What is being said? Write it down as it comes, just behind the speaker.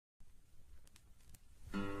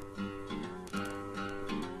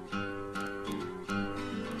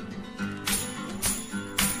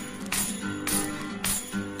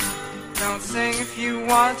don't sing if you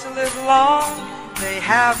want to live long. They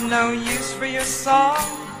have no use for your song.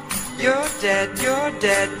 You're dead, you're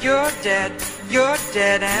dead, you're dead, you're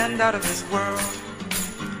dead and out of this world.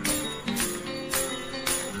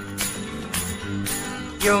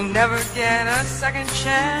 You'll never get a second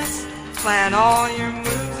chance. Plan all your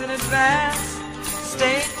moves in advance.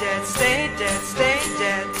 Stay dead, stay dead, stay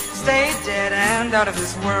dead, stay dead and out of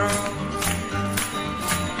this world.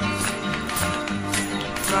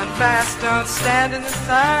 Run fast, don't stand in the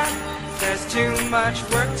sun. There's too much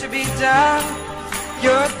work to be done.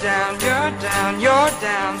 You're down, you're down, you're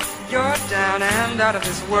down, you're down and out of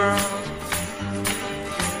this world.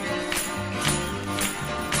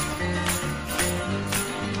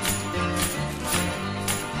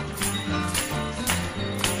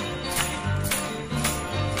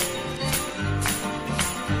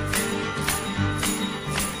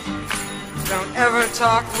 Don't ever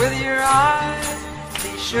talk with your eyes.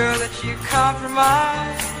 Be sure that you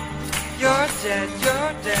compromise. You're dead,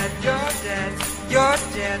 you're dead, you're dead, you're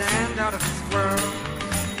dead and out of this world.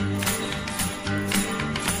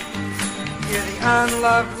 Hear the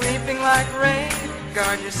unloved weeping like rain.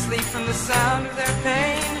 Guard your sleep from the sound of their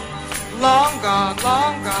pain. Long gone,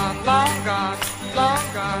 long gone, long gone, long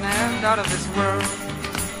gone and out of this world.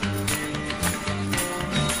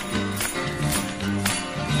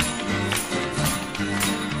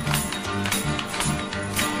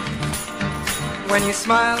 When you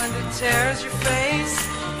smile and it tears your face,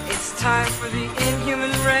 it's time for the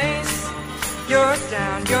inhuman race. You're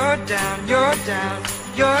down, you're down, you're down,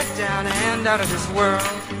 you're down and out of this world.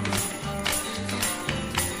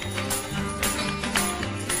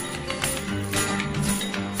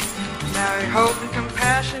 Now your hope and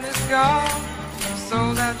compassion is gone. You've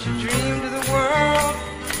sold out your dream to the world.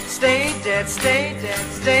 Stay dead, stay dead,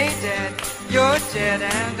 stay dead. You're dead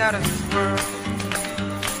and out of this world.